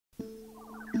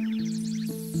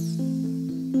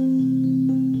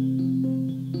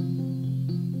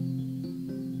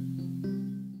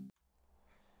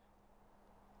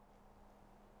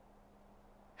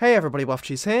Hey everybody,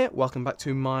 Cheese here. Welcome back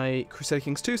to my Crusader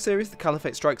Kings 2 series, The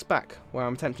Caliphate Strikes Back, where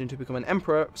I'm attempting to become an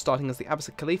emperor, starting as the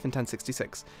Abbasid Caliph in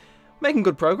 1066. Making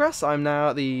good progress. I'm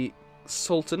now the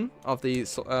Sultan of the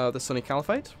Sunni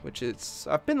Caliphate, which is...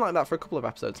 I've been like that for a couple of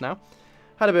episodes now.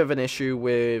 Had a bit of an issue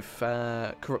with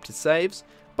corrupted saves,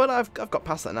 but I've got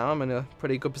past that now. I'm in a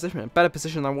pretty good position, a better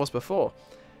position than I was before.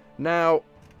 Now,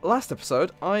 last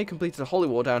episode, I completed a holy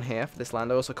war down here for this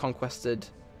land. I also conquered,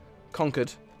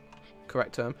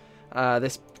 correct term,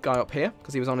 this guy up here,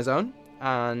 because he was on his own,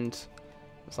 and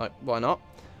it's like, why not?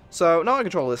 So now I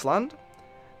control this land.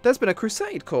 There's been a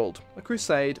crusade called, a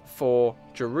crusade for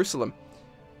Jerusalem,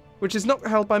 which is not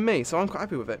held by me, so I'm quite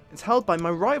happy with it. It's held by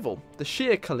my rival, the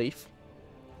Shia Caliph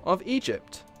of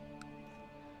Egypt.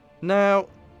 Now,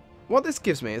 what this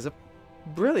gives me is a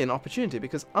brilliant opportunity,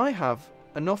 because I have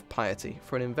enough piety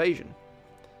for an invasion.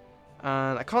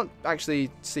 And I can't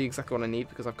actually see exactly what I need,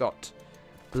 because I've got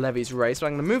levies raised, so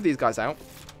I'm going to move these guys out.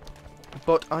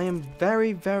 But I am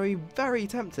very, very, very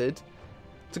tempted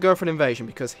to go for an invasion,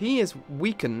 because he is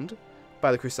weakened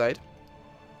by the crusade,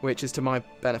 which is to my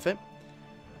benefit.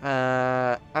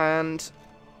 And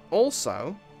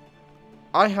also,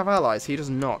 I have allies. He does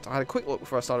not. I had a quick look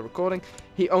before I started recording.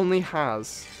 He only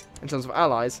has, in terms of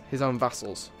allies, his own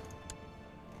vassals.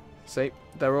 See,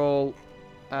 they're all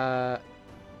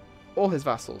his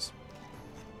vassals.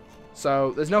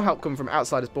 So there's no help coming from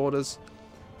outside his borders.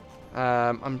 What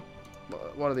are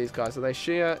these guys? Are they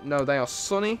Shia? No, they are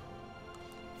Sunni.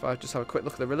 If I just have a quick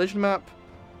look at the religion map,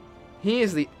 he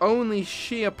is the only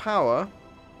Shia power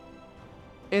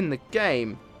in the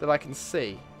game that I can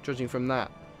see, judging from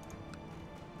that.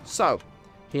 So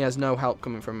he has no help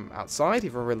coming from outside,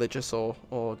 either religious or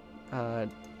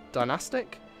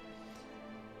dynastic.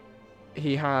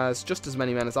 He has just as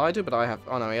many men as I do, but I have...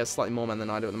 Oh no, he has slightly more men than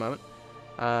I do at the moment.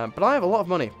 But I have a lot of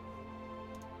money.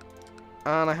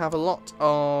 And I have a lot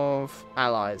of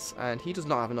allies. And he does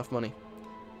not have enough money.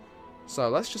 So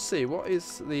let's just see. What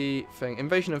is the thing?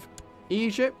 Invasion of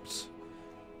Egypt.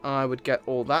 I would get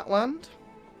all that land.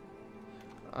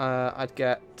 I'd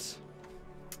get...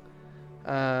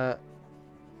 just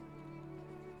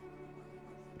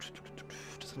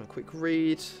have a quick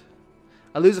read.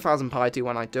 I lose 1,000 piety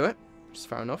when I do it. Which is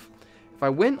fair enough. If I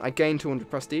win, I gain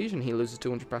 200 prestige, and he loses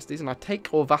 200 prestige, and I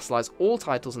take or vassalize all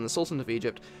titles in the Sultan of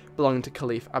Egypt belonging to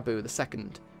Caliph Abu II,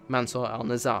 Mansur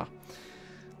al-Nizar.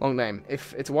 Long name.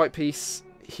 If it's a white piece,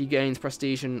 he gains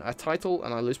prestige and a title,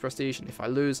 and I lose prestige, and if I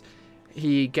lose,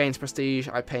 he gains prestige,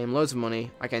 I pay him loads of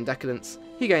money, I gain decadence,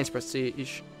 he gains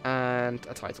prestige, and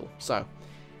a title. So,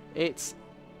 it's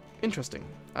interesting.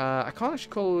 I can't actually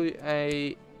call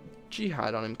a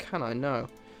jihad on him, can I? No.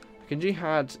 I can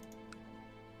jihad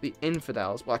the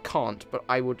infidels. Well, I can't, but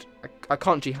I would. I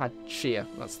can't jihad Shia.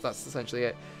 That's essentially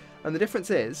it. And the difference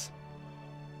is,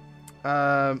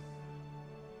 okay,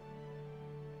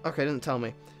 it doesn't tell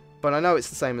me, but I know it's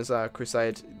the same as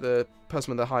Crusade. The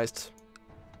person with the highest,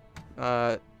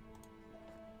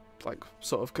 like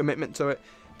sort of commitment to it,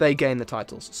 they gain the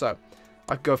titles. So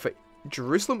I could go for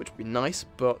Jerusalem, which would be nice,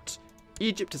 but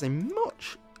Egypt is a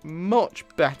much, much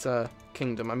better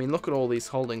kingdom. I mean, look at all these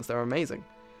holdings; they're amazing.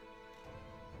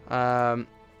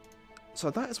 So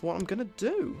that is what I'm gonna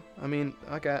do. I mean,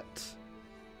 I get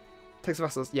takes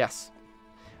vassals. Yes,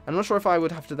 I'm not sure if I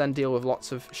would have to then deal with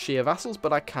lots of Shia vassals,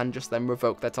 but I can just then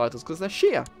revoke their titles because they're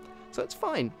Shia, so it's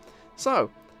fine.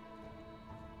 So,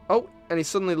 oh, and he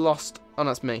suddenly lost. Oh,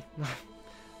 that's me. I was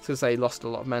gonna say he lost a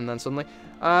lot of men then suddenly.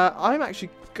 I'm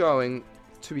actually going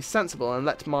to be sensible and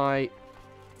let my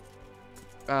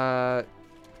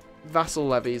vassal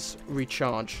levies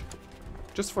recharge.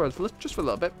 Just for a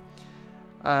little bit,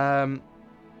 and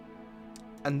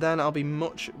then I'll be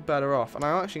much better off. And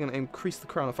I'm actually going to increase the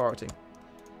crown authority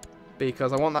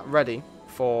because I want that ready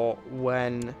for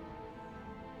when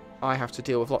I have to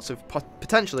deal with lots of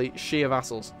potentially Shia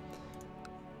vassals.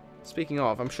 Speaking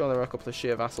of, I'm sure there are a couple of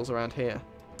Shia vassals around here,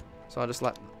 so I'll just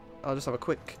have a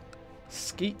quick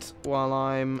skeet while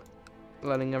I'm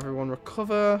letting everyone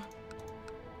recover.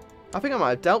 I think I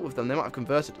might have dealt with them. They might have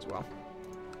converted as well.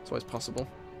 It's always possible.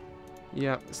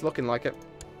 Yeah, it's looking like it.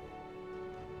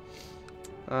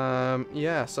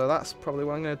 Yeah, so that's probably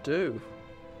what I'm going to do.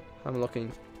 I'm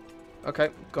looking. Okay,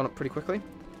 gone up pretty quickly.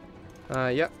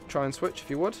 Yep, try and switch if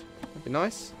you would. That'd be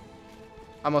nice.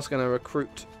 I'm also going to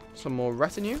recruit some more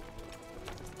retinue.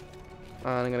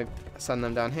 And I'm going to send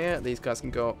them down here. These guys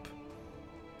can go up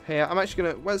here. I'm actually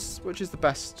going to... Which is the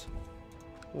best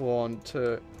one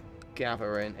to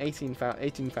gather in?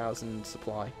 18,000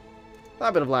 supply.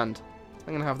 That bit of land.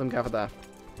 I'm going to have them gather there.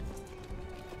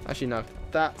 Actually, no.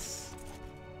 That's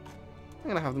I'm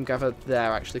going to have them gather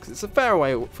there, actually, because it's a fair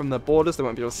way from the borders. They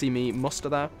won't be able to see me muster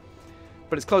there.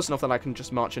 But it's close enough that I can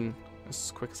just march in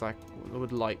as quick as I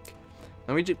would like.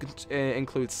 Now, Egypt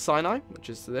includes Sinai, which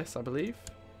is this, I believe.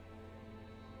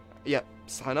 Yep,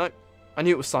 Sinai. I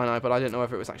knew it was Sinai, but I didn't know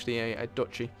if it was actually a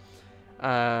duchy.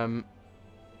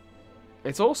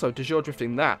 It's also de jure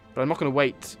drifting that, but I'm not going to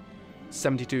wait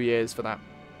 72 years for that.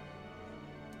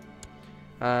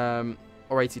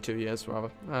 Or 82 years,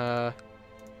 rather.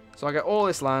 So I get all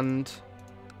this land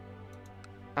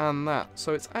and that.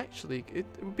 So it's actually it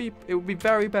would be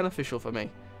very beneficial for me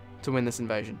to win this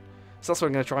invasion. So that's what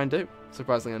I'm going to try and do,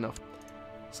 surprisingly enough.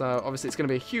 So obviously it's going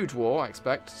to be a huge war, I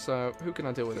expect. So who can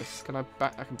I deal with this? Can I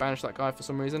can banish that guy for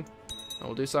some reason? I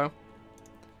will do so.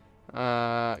 Can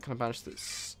I banish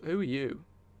this? Who are you?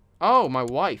 Oh, my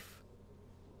wife.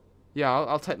 Yeah,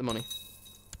 I'll take the money.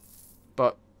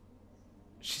 But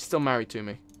she's still married to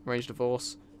me. Arranged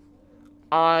divorce.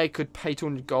 I could pay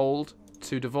 200 gold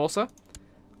to divorce her.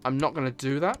 I'm not going to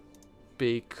do that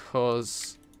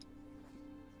because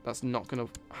that's not going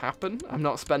to happen. I'm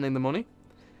not spending the money.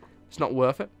 It's not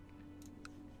worth it.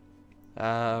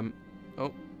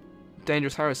 Oh,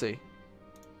 dangerous heresy.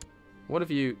 What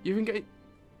have you? You can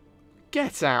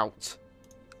get out.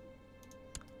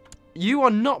 You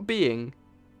are not being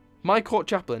my court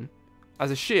chaplain as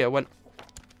a Shia when.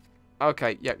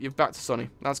 Okay, yeah, you're back to Sunni.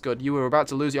 That's good. You were about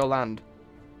to lose your land.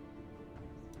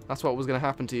 That's what was going to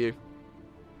happen to you.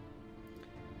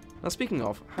 Now, speaking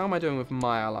of, how am I doing with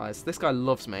my allies? This guy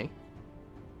loves me.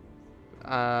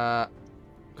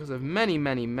 Because of many,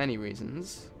 many, many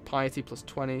reasons. Piety plus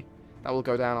 20. That will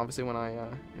go down, obviously, when I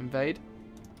invade.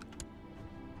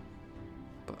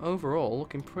 But overall,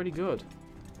 looking pretty good.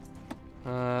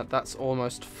 That's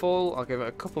almost full. I'll give it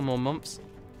a couple more months.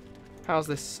 How's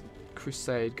this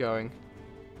crusade going?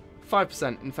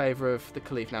 5% in favour of the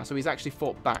Caliph now, so he's actually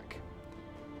fought back.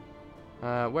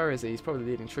 Where is he? He's probably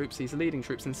leading troops. He's leading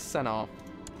troops in Sennar.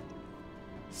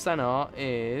 Sennar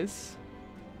is...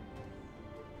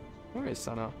 Where is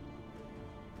Sennar?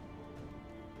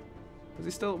 Is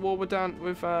he still at war with down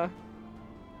here?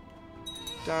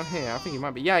 I think he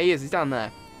might be. Yeah, he is. He's down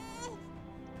there.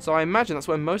 So I imagine that's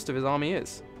where most of his army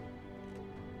is.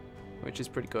 Which is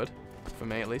pretty good. For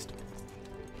me, at least.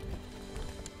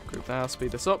 Group now.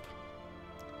 Speed this up.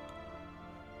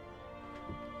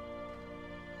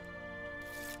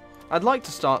 I'd like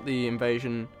to start the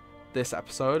invasion this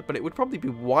episode, but it would probably be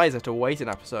wiser to wait an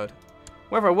episode.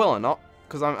 Whether I will or not,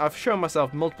 because I've shown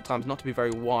myself multiple times not to be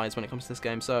very wise when it comes to this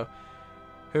game, so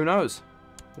who knows?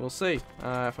 We'll see.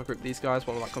 If I group these guys,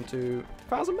 what will that come to?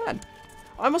 1,000 men.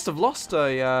 I must have lost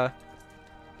a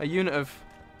unit of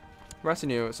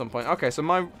retinue at some point. Okay, so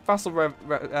my vassal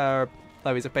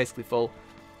levies are basically full.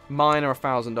 Mine are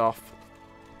 1,000 off.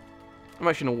 I'm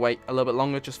actually going to wait a little bit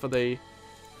longer just for the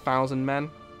 1,000 men.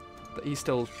 He's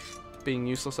still being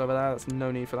useless over there. There's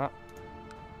no need for that.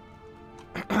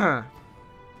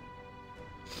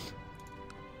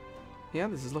 Yeah,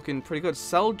 this is looking pretty good.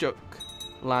 Seljuk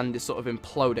land is sort of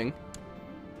imploding.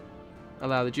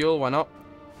 Allow the duel, why not?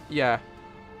 Yeah.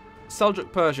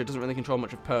 Seljuk Persia doesn't really control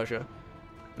much of Persia.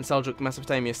 And Seljuk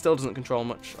Mesopotamia still doesn't control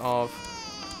much of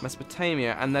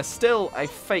Mesopotamia. And there's still a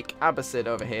fake Abbasid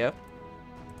over here.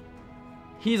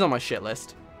 He's on my shit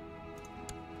list.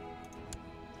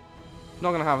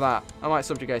 Not going to have that. I might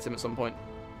subjugate him at some point.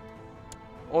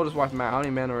 Or just wipe him out. How many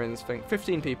men are in this thing?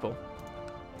 15 people.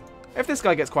 If this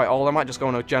guy gets quite old, I might just go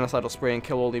on a genocidal spree and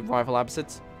kill all the rival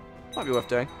Abbasids. Might be worth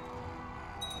doing.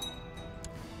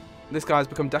 This guy's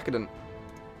become decadent.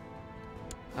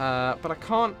 But I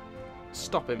can't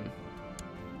stop him.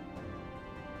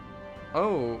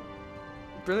 Oh.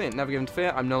 Brilliant. Never given to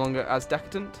fear. I'm no longer as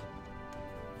decadent.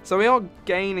 So we are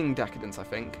gaining decadence, I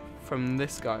think, from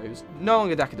this guy who's no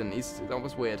longer decadent. That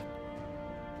was weird.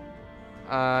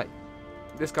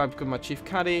 This guy become my chief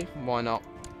caddy. Why not?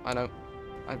 I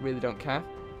really don't care.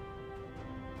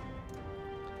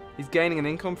 He's gaining an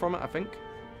income from it, I think.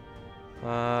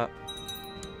 Oh,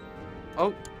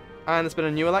 and there's been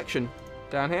a new election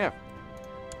down here.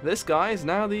 This guy is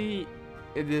now the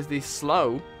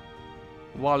slow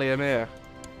Wali Emir.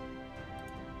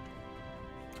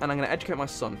 And I'm going to educate my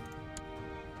son.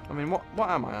 I mean, what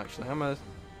am I actually? I'm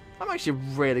actually a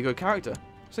really good character.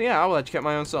 So yeah, I will educate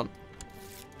my own son.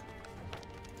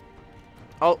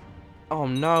 Oh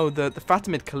no, the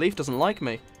Fatimid Caliph doesn't like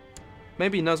me.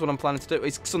 Maybe he knows what I'm planning to do.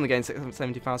 He's suddenly gained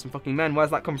 70,000 fucking men.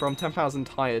 Where's that come from? 10,000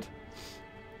 tired.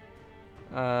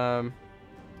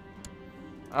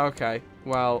 Okay,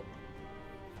 well,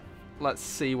 let's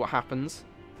see what happens.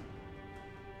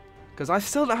 Because I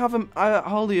still don't have a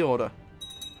holy order.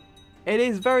 It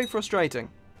is very frustrating.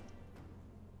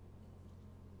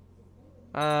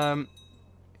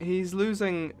 He's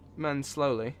losing men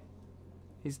slowly.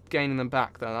 He's gaining them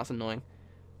back though. That's annoying.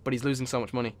 But he's losing so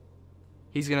much money.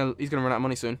 He's gonna run out of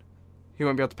money soon. He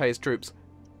won't be able to pay his troops.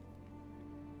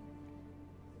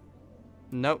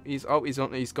 No, he's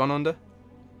gone under.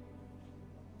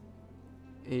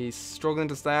 He's struggling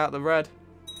to stay out of the red.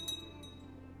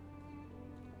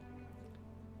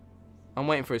 I'm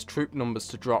waiting for his troop numbers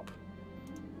to drop.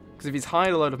 Because if he's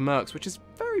hired a load of mercs, which is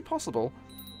very possible,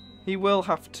 he will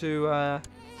have to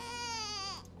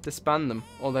disband them,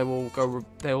 or they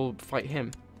will fight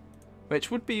him, which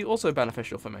would be also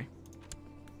beneficial for me.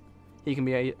 He can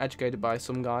be educated by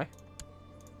some guy.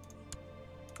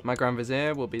 My Grand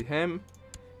Vizier will be him.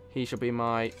 He shall be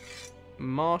my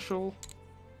Marshal.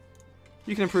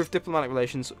 You can improve diplomatic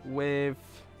relations with,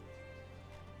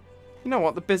 you know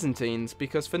what, the Byzantines,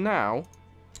 because for now,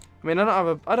 I mean, I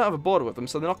don't have a border with them,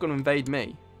 so they're not going to invade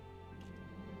me.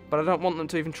 But I don't want them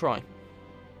to even try.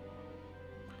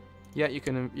 Yeah, you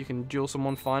can duel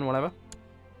someone, fine, whatever.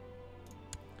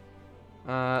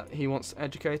 He wants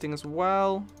educating as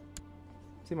well.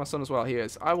 See my son as well. He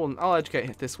is. I'll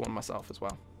educate this one myself as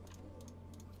well.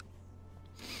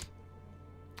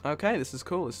 Okay, this is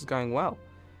cool. This is going well.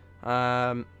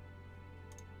 I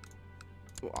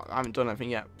haven't done anything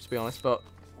yet, to be honest, but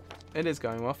it is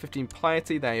going well. 15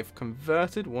 piety. They've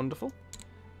converted. Wonderful.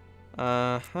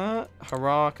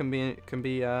 Hurrah can be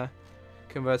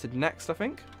converted next, I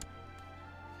think,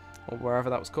 or wherever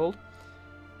that was called.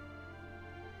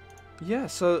 Yeah.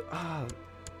 So,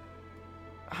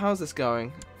 how's this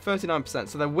going? 39%.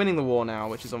 So they're winning the war now,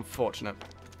 which is unfortunate.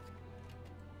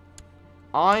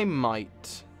 I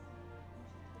might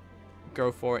go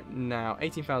for it now.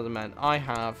 18,000 men. I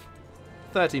have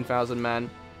 13,000 men.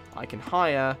 I can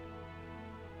hire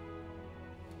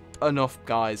enough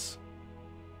guys.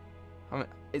 I mean,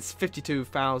 it's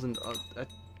 52,000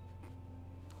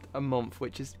 a month,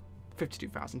 which is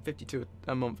 52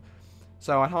 a month.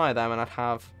 So I'd hire them, and I'd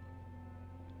have,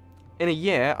 in a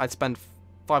year, I'd spend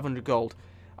 500 gold.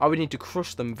 I would need to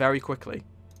crush them very quickly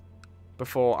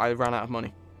before I ran out of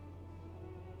money.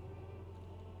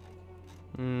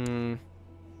 Debating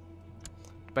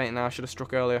now, I should have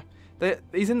struck earlier.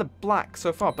 He's in the black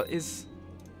so far, but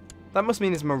that must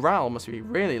mean his morale must be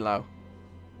really low.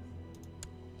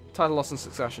 Title loss in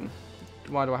succession.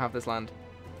 Why do I have this land?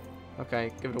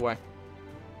 Okay, give it away.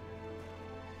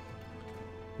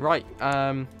 Right,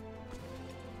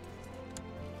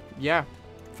 yeah.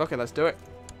 Fuck it, let's do it.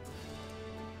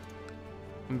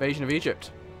 Invasion of Egypt.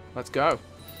 Let's go.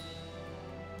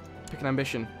 Pick an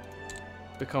ambition.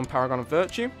 Become Paragon of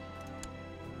Virtue.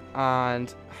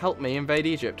 And help me invade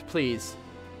Egypt, please.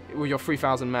 With your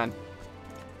 3,000 men.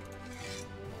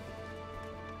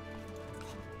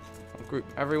 I'll group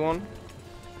everyone.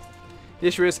 The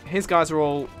issue is, his guys are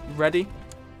all ready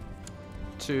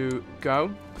to go.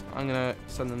 I'm going to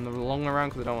send them along around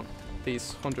because I don't want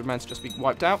these 100 men to just be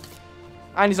wiped out.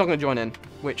 And he's not going to join in,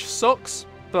 which sucks,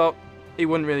 but he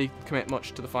wouldn't really commit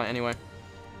much to the fight anyway.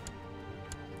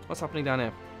 What's happening down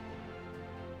here?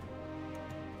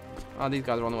 Oh, these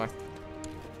guys are on the way.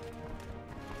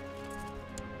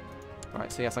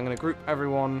 Right, so yes, I'm going to group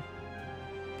everyone.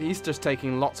 He's just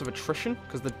taking lots of attrition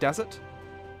because the desert.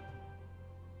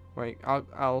 Wait,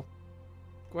 I'll...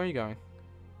 Where are you going?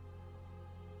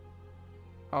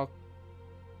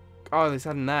 Oh, he's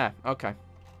heading there. Okay.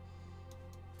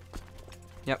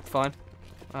 Yep, fine.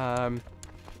 I'm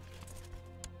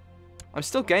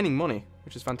still gaining money,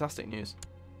 which is fantastic news.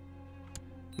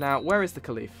 Now, where is the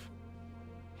Caliph?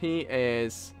 He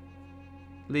is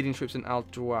leading troops in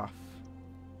Al-Jawaf.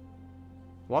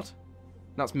 What?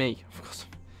 That's me. Of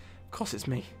course it's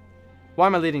me. Why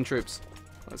am I leading troops?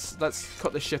 Let's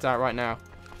cut this shit out right now.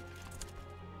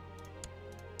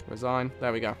 Resign.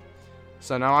 There we go.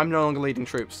 So now I'm no longer leading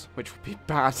troops, which would be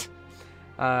bad.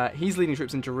 He's leading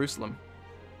troops in Jerusalem.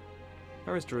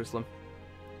 Where is Jerusalem?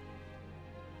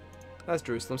 There's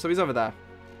Jerusalem. So he's over there.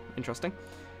 Interesting.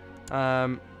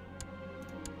 They're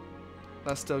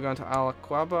still going to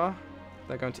Al-Aqaba.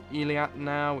 They're going to Iliat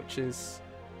now, which is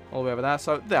all the way over there.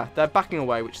 So there, they're backing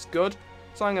away, which is good.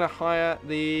 So I'm going to hire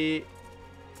the...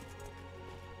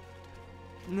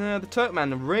 No, the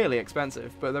Turkmen are really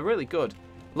expensive, but they're really good.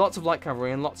 Lots of light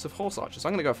cavalry and lots of horse archers.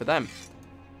 I'm going to go for them.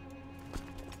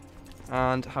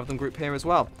 And have them group here as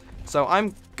well. So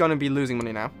I'm going to be losing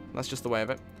money now. That's just the way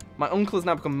of it. My uncle has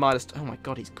now become Midas. Oh my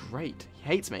god, he's great. He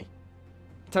hates me.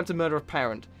 Attempted murder of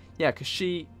parent. Yeah, because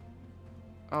she...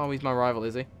 Oh, he's my rival,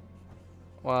 is he?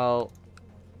 Well,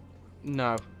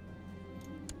 no.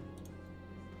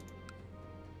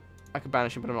 I could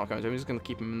banish him, but I'm not going to. I'm just going to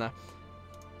keep him in there.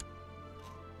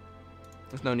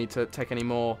 There's no need to take any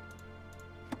more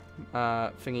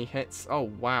thingy hits.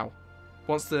 Oh, wow.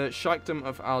 Wants the Sheikhdom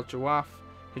of Al-Jawaf,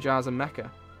 Hijaz, and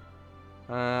Mecca.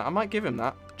 I might give him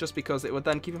that, just because it would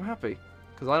then keep him happy.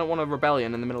 Because I don't want a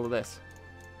rebellion in the middle of this.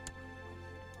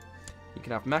 You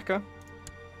can have Mecca.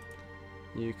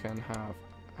 You can have...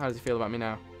 How does he feel about me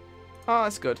now? Oh,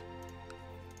 that's good.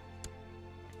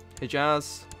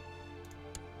 Hijaz.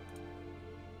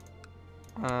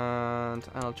 And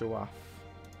Al-Jawaf.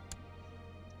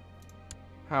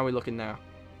 How are we looking now?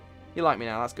 You like me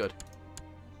now, that's good.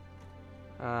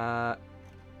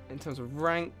 In terms of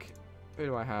rank, who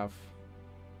do I have?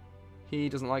 He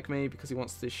doesn't like me because he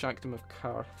wants the Sheikhdom of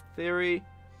Karthiri.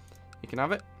 You can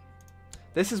have it.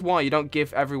 This is why you don't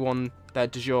give everyone their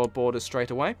de jure borders straight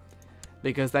away.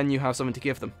 Because then you have something to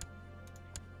give them.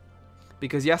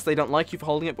 Because yes, they don't like you for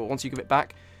holding it, but once you give it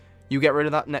back, you get rid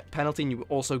of that net penalty and you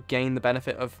also gain the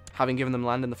benefit of having given them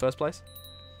land in the first place.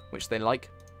 Which they like.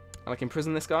 And I can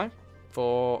imprison this guy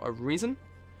for a reason.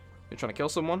 You're trying to kill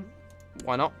someone.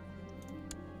 Why not?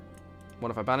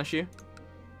 What if I banish you?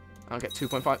 I'll get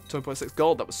 2.6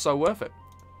 gold. That was so worth it.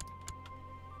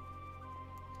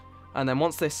 And then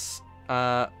once this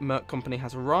Merc company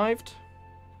has arrived,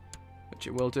 which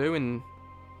it will do in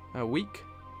a week.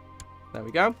 There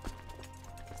we go.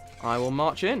 I will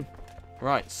march in.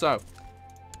 Right, so.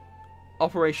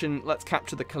 Operation Let's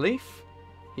Capture the Caliph.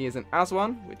 He is in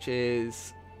Aswan, which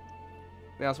is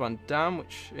the Aswan Dam,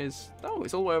 which is... Oh,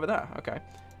 it's all the way over there. Okay.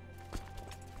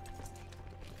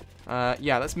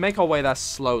 Yeah, let's make our way there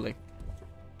slowly.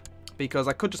 Because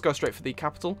I could just go straight for the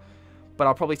capital, but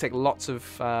I'll probably take lots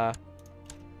of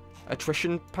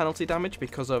attrition penalty damage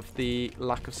because of the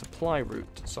lack of supply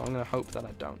route. So I'm going to hope that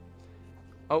I don't.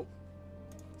 Oh.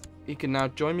 He can now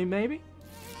join me, maybe?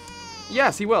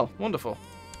 Yes, he will. Wonderful.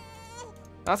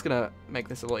 That's going to make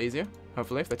this a lot easier,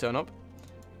 hopefully, if they turn up.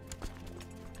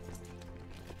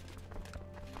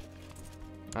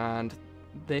 And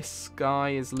this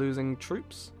guy is losing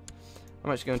troops.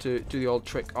 I'm actually going to do the old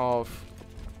trick of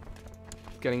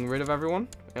getting rid of everyone.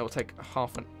 It will take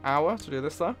half an hour to do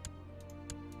this, though.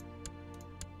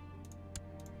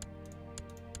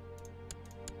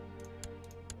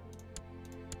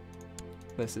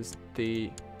 This is the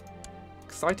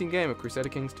exciting game of Crusader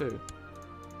Kings 2.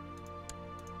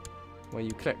 Where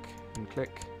you click, and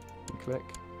click, and click.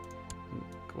 And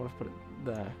what if I put it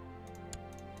there?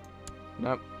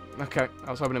 Nope. Okay,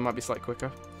 I was hoping it might be slightly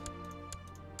quicker.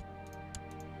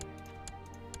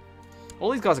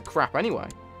 All these guys are crap anyway.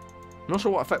 I'm not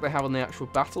sure what effect they have on the actual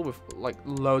battle with like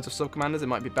loads of sub-commanders. It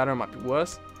might be better, it might be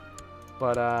worse.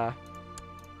 But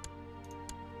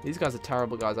these guys are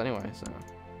terrible guys anyway, so.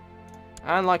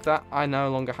 And like that, I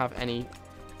no longer have any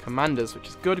commanders, which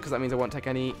is good because that means I won't take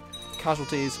any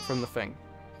casualties from the thing.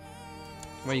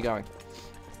 Where are you going?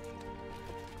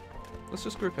 Let's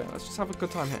just group here. Let's just have a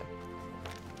good time here.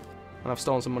 And I've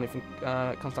stolen some money from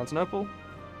Constantinople.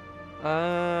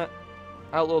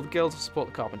 Outlaw the guilds to support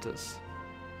the carpenters.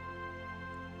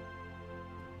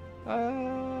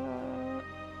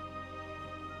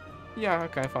 Yeah,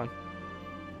 okay, fine.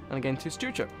 And again, 2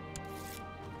 stewardship.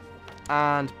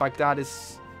 And Baghdad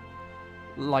is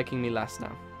liking me less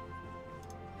now.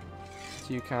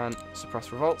 So you can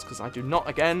suppress revolts, because I do not,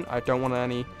 again, I don't want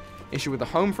any issue with the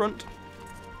home front.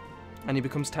 And he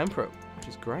becomes temperate, which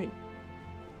is great.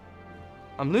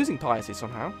 I'm losing piety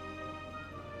somehow.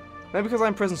 Maybe because I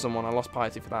imprisoned someone, I lost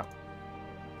piety for that.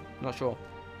 Not sure.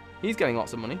 He's getting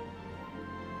lots of money.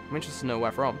 I'm interested to know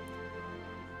where from.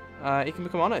 He can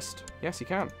become honest. Yes, he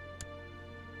can.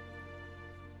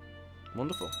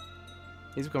 Wonderful.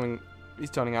 He's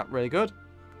turning out really good.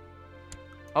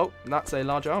 Oh, that's a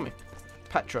large army.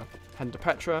 Petra. Heading to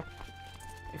Petra.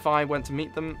 If I went to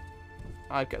meet them,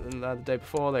 I'd get them there the day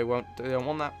before. They don't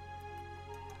want that.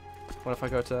 What if I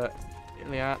go to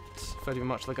Iliat? 30 of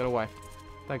March, they get away.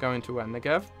 They're going to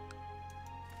Negev.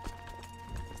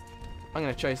 I'm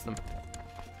going to chase them.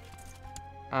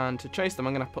 And to chase them,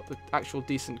 I'm going to put the actual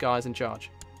decent guys in charge.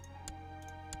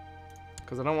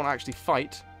 Because I don't want to actually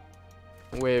fight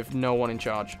with no one in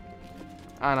charge.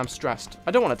 And I'm stressed.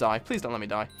 I don't want to die. Please don't let me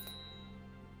die.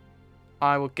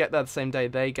 I will get there the same day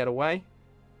they get away.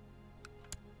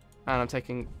 And I'm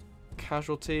taking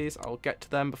casualties. I will get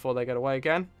to them before they get away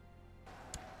again.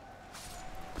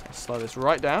 I'll slow this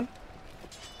right down.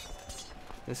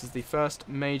 This is the first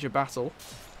major battle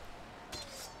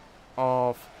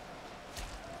of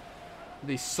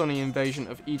the Sunni invasion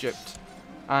of Egypt.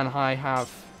 And I have...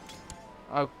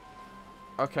 Oh,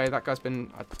 okay, that guy's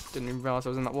been... I didn't even realise I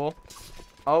was in that war.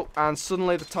 Oh, and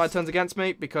suddenly the tide turns against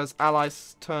me because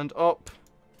allies turned up.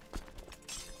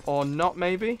 Or not,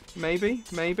 maybe? Maybe?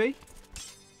 Maybe?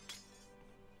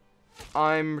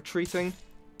 I'm retreating.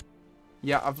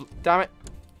 Yeah, damn it.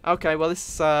 Okay, well,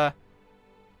 this, that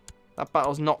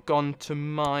battle's not gone to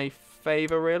my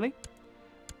favour, really.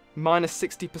 Minus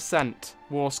 60%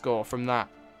 war score from that.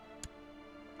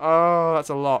 Oh, that's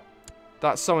a lot.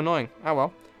 That's so annoying. Oh,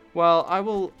 well. Well, I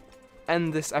will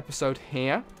end this episode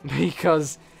here,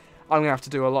 because I'm going to have to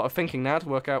do a lot of thinking now to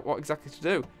work out what exactly to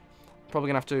do. Probably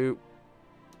going to have to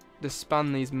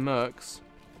disband these mercs.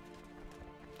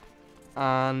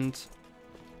 And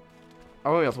I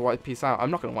won't be able to wipe peace out.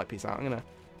 I'm not going to wipe peace out. I'm going to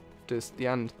do this at the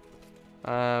end.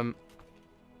 And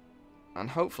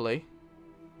hopefully,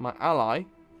 my ally,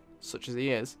 such as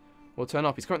he is, will turn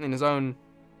up. He's currently in his own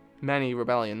many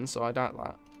rebellions, so I doubt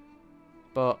that.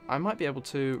 But I might be able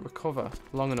to recover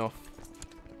long enough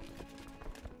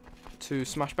to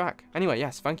smash back. Anyway,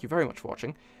 yes, thank you very much for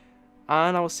watching.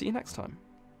 And I will see you next time.